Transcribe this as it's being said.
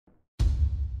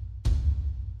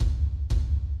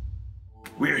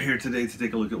We're here today to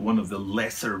take a look at one of the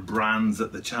lesser brands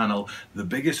at the channel. The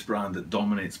biggest brand that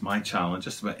dominates my channel, and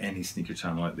just about any sneaker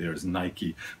channel out there, is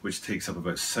Nike, which takes up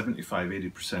about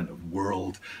 75–80% of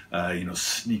world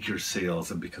sneaker sales.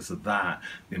 And because of that,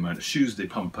 the amount of shoes they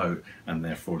pump out and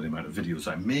therefore the amount of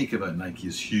videos I make about Nike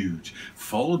is huge.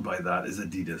 Followed by that is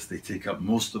Adidas. They take up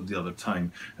most of the other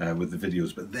time with the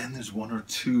videos, but then there's one or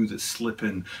two that slip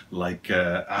in, like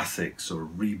Asics or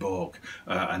Reebok,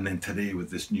 and then today with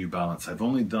this New Balance.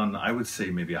 I've only done, I would say,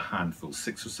 maybe a handful,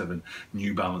 6 or 7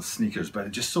 New Balance sneakers, but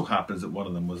it just so happens that one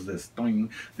of them was this.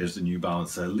 Doing, there's the New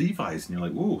Balance Levi's, and you're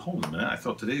like, whoa, hold on a minute, I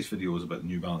thought today's video was about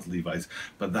New Balance Levi's,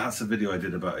 but that's a video I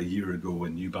did about a year ago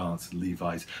when New Balance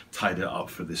Levi's tied it up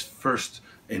for this first,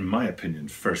 in my opinion,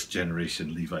 first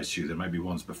generation Levi's shoe. There might be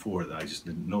ones before that I just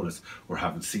didn't notice or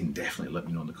haven't seen. Definitely let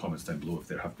me know in the comments down below if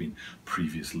there have been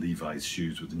previous Levi's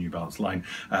shoes with the New Balance line.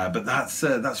 But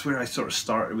that's where I sort of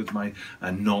started with my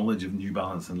knowledge of New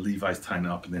Balance and Levi's tying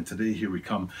it up. And then today here we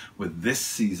come with this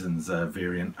season's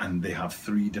variant, and they have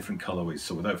 3 different colorways.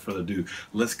 So without further ado,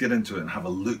 let's get into it and have a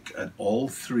look at all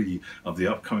 3 of the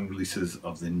upcoming releases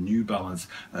of the New Balance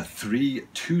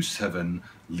 327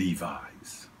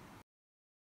 Levi's.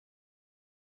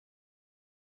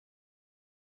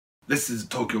 This is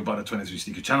Tokyo Bada 23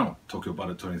 Sneaker Channel. Tokyo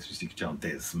Bada 23 Sneaker Channel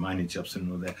des. Mainichi yapsuru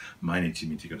no de, mainichi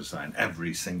mite kudasai.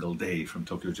 Every single day from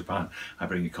Tokyo, Japan, I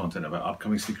bring you content about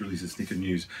upcoming sneaker releases, sneaker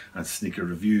news, and sneaker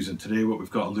reviews. And today what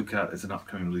we've got to look at is an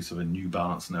upcoming release of a New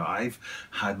Balance. Now, I've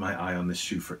had my eye on this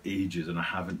shoe for ages, and I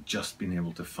haven't just been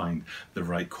able to find the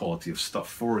right quality of stuff.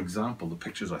 For example, the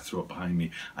pictures I throw up behind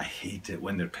me, I hate it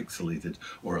when they're pixelated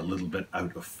or a little bit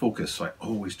out of focus. So I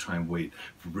always try and wait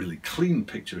for really clean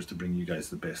pictures to bring you guys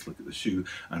the best look at the shoe.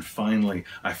 And finally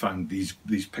I found these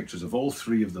pictures of all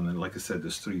 3 of them, and like I said,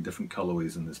 there's 3 different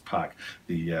colorways in this pack.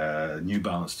 The New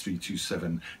Balance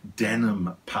 327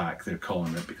 denim pack, they're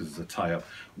calling it, because it's a tie-up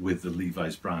with the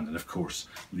Levi's brand, and of course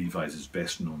Levi's is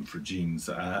best known for jeans,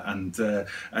 and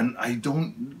I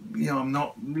don't, I'm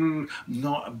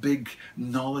not a big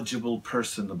knowledgeable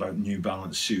person about New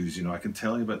Balance shoes. I can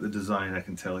tell you about the design, I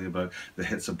can tell you about the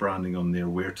hits of branding on there,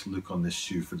 where to look on this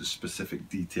shoe for the specific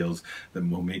details that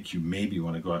will make you maybe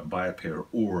want to go out and buy a pair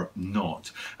or not.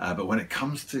 But when it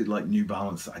comes to like New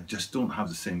Balance, I just don't have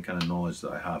the same kind of knowledge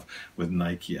that I have with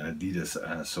Nike and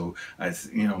Adidas. So it's,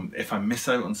 if I miss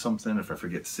out on something, if I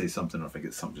forget to say something, or if I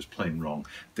get something just plain wrong,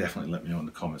 definitely let me know in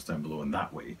the comments down below, and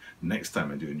that way next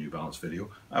time I do a New Balance video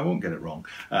I won't get it wrong.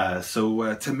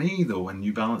 To me though, when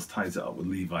New Balance ties it up with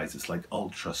Levi's, it's like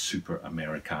ultra super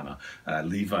Americana.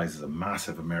 Levi's is a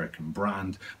massive American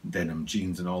brand, denim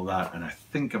jeans and all that, and I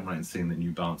think I'm right in saying that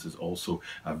New Balance is also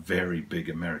a very big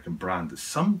American brand that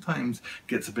sometimes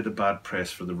gets a bit of bad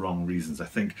press for the wrong reasons. I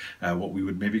think what we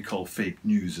would maybe call fake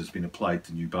news has been applied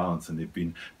to New Balance, and they've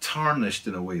been tarnished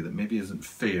in a way that maybe isn't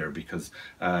fair, because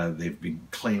they've been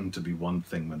claimed to be one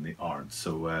thing when they aren't.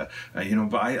 So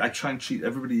but I try and treat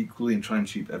everybody equally and try and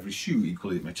treat every shoe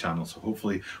equally at my channel. So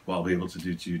hopefully what I'll be able to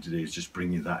do to you today is just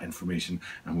bring you that information,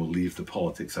 and we'll leave the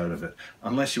politics out of it,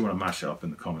 unless you want to mash it up in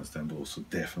the comments down below. So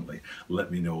definitely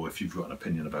let me know if you've got an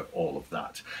opinion about all of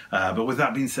that. But with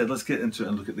that being said, let's get into it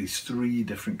and look at these 3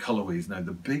 different colorways. Now,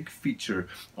 the big feature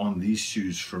on these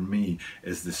shoes for me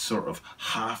is this sort of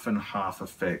half and half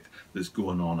effect that's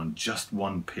going on just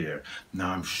one pair.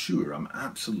 Now, I'm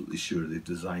absolutely sure they've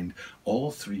designed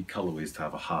all 3 colorways to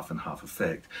have a half and half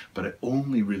effect, but it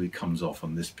only really comes off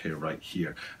on this pair right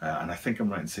here. And I think I'm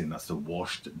right in saying that's the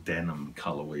washed denim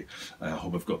colorway. I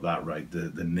hope I've got that right,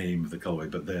 the name of the colorway.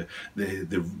 But the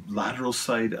lateral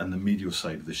side and the medial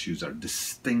side of the shoes are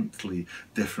distinctly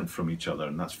different from each other,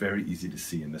 and that's very easy to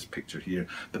see in this picture here.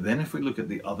 But then if we look at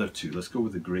the other 2, let's go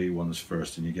with the grey ones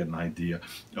first, and you get an idea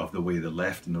of the way the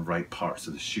left and the right parts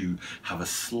of the shoe have a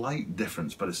slight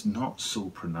difference, but it's not so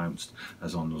pronounced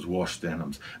as on those washed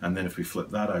denims. And then if we flip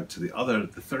that out to the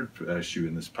 3rd shoe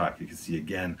in this pack, you can see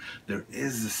again there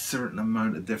is a certain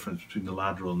amount of difference between the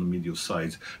lateral and the medial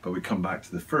sides, but we come back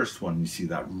to the first one, you see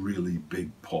that really big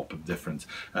pop of difference.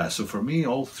 So for me,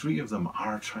 all 3 of them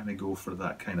are trying to go for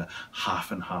that kind of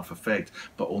half and half effect,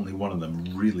 but only one of them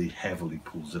really heavily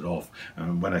pulls it off.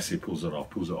 And when I say pulls it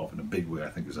off in a big way, I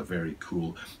think there's a very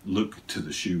cool look to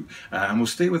the shoe. And we'll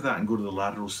stay with that and go to the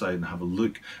lateral side and have a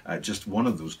look at just one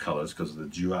of those colors, because of the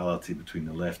duality between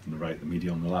the left and the right, the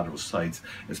medial and the lateral sides.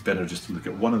 It's better just to look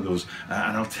at one of those.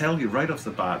 And I'll tell you right off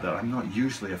the bat that I'm not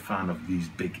usually a fan of these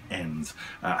big ends.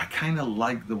 I kind of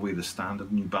like the way the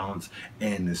standard New Balance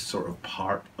N is sort of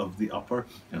part of the upper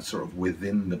and sort of with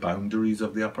within the boundaries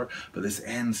of the upper, but this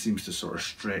end seems to sort of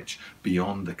stretch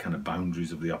beyond the kind of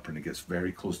boundaries of the upper, and it gets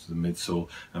very close to the midsole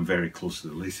and very close to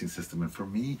the lacing system. And for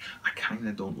me, I kind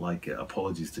of don't like it.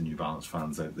 Apologies to New Balance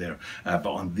fans out there,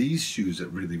 but on these shoes it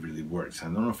really works. I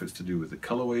don't know if it's to do with the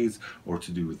colorways or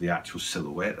to do with the actual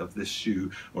silhouette of this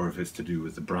shoe, or if it's to do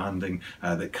with the branding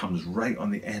that comes right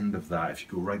on the end of that. If you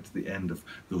go right to the end of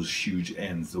those huge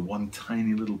ends, the one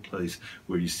tiny little place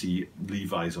where you see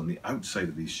Levi's on the outside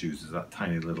of these shoes is that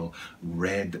tiny little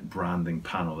red branding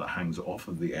panel that hangs off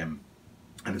of the M.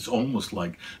 And it's almost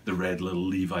like the red little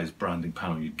Levi's branding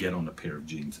panel you'd get on a pair of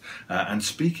jeans. And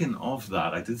speaking of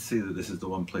that, I did say that this is the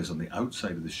one place on the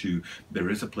outside of the shoe. There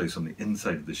is a place on the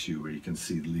inside of the shoe where you can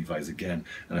see the Levi's again.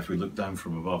 And if we look down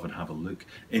from above and have a look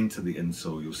into the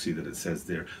insole, you'll see that it says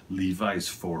there, Levi's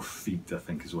for feet, I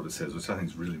think is what it says, which I think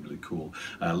is really cool.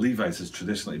 Levi's has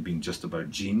traditionally been just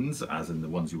about jeans, as in the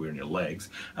ones you wear in your legs.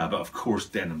 But of course,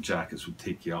 denim jackets would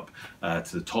take you up to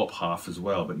the top half as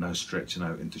well, but now stretching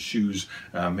out into shoes.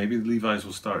 Maybe Levi's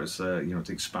will start its, to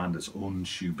expand its own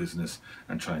shoe business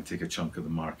and try and take a chunk of the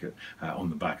market on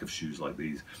the back of shoes like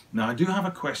these. Now, I do have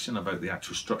a question about the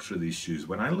actual structure of these shoes.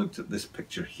 When I looked at this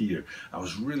picture here, I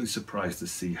was really surprised to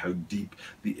see how deep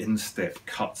the instep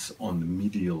cuts on the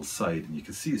medial side, and you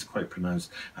can see it's quite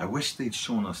pronounced. I wish they'd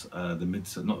shown us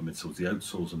the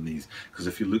outsoles on these, because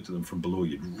if you looked at them from below,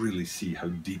 you'd really see how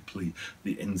deeply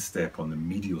the instep on the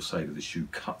medial side of the shoe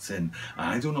cuts in. And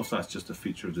I don't know if that's just a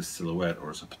feature of the silhouette or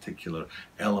as a particular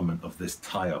element of this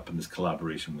tie-up and this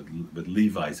collaboration with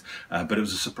Levi's, but it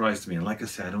was a surprise to me. And like I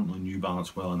said, I don't know New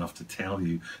Balance well enough to tell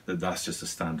you that that's just a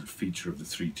standard feature of the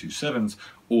 327s,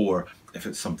 or if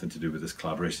it's something to do with this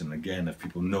collaboration. And again, if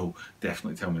people know,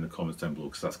 definitely tell me in the comments down below,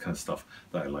 because that's the kind of stuff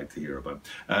that I like to hear about.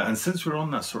 And since we're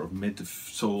on that sort of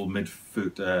midsole,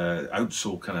 midfoot,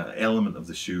 outsole kind of element of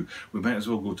the shoe, we might as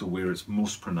well go to where it's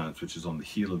most pronounced, which is on the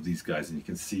heel of these guys. And you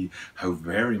can see how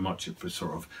very much it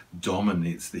sort of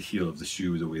dominates the heel of the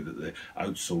shoe, the way that the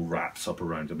outsole wraps up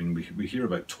around. I mean, we hear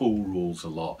about toe rolls a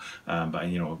lot, but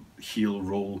heel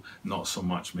roll, not so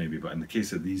much maybe. But in the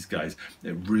case of these guys,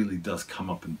 it really does come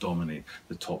up and dominate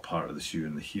the top part of the shoe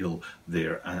and the heel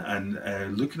there.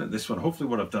 And looking at this one, hopefully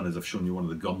what I've done is I've shown you one of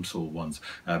the gum sole ones,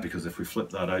 because if we flip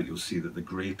that out, you'll see that the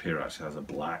grey pair actually has a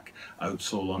black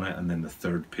outsole on it, and then the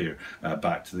third pair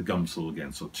back to the gum sole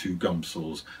again. So two gum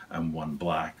soles and one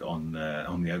black on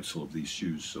the outsole of these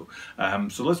shoes. So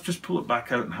so let's just pull it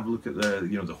back out and have a look at the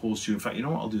the whole shoe. In fact, you know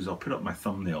what I'll do is I'll put up my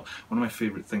thumbnail. One of my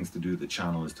favorite things to do at the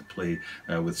channel is to play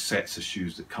with sets of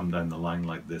shoes that come down the line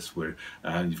like this, where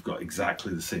you've got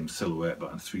exactly the same silhouette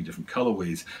but in 3 different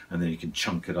colorways, and then you can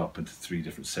chunk it up into 3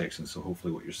 different sections. So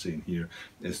hopefully what you're seeing here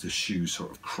is the shoe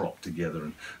sort of cropped together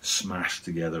and smashed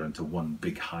together into one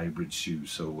big hybrid shoe.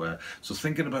 So so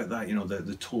thinking about that,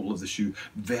 the total of the shoe,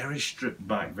 very stripped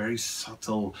back, very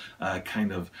subtle,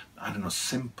 kind of, I don't know,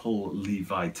 simple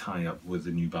Levi tie-up with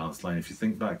the New Balance line. If you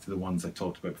think back to the ones I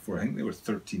talked about before, I think they were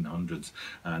 1300s,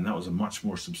 and that was a much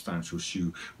more substantial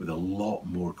shoe with a lot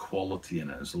more quality in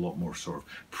it. It's a lot more sort of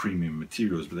premium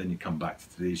materials. But then you come back to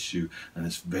today's shoe, and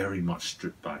it's very much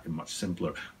stripped back and much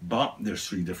simpler. But there's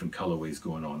 3 different colorways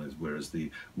going on, whereas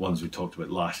the ones we talked about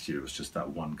last year was just that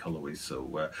one colorway.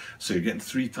 So so you're getting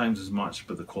 3 times as much,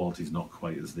 but the quality's not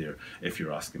quite as there, if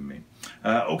you're asking me.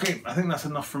 Okay, I think that's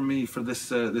enough from me for this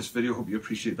this video. Hope you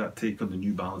appreciate that take on the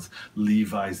New Balance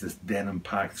Levi's, this denim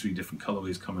pack, 3 different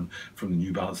colorways coming from the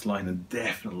New Balance line. And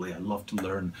definitely, I love to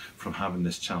learn from having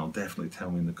this channel. Definitely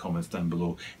tell me in the comments down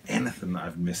below anything that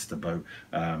I've missed about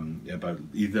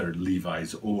either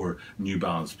Levi's or New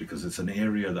Balance, because it's an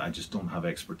area that I just don't have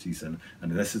expertise in,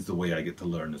 and this is the way I get to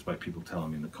learn, is by people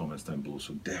telling me in the comments down below.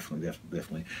 So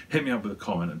definitely hit me up with a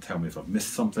comment and tell me if I've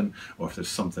missed something, or if there's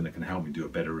something that can help me do a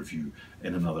better review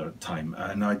in another time.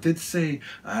 Now, I did say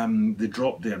the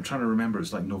drop day, I'm trying to remember,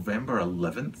 it's like November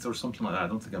 11th or something like that. I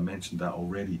don't think I mentioned that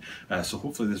already. So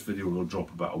hopefully this video will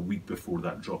drop about a week before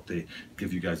that drop day,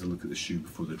 give you guys a look at the shoe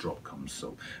before the drop comes.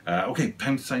 So okay,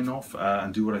 time to sign off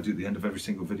and do what I do at the end of every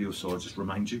single video. So I'll just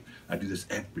remind you, I do this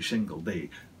every single day,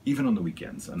 even on the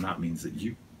weekends, and that means that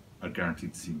you are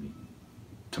guaranteed to see me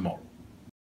tomorrow.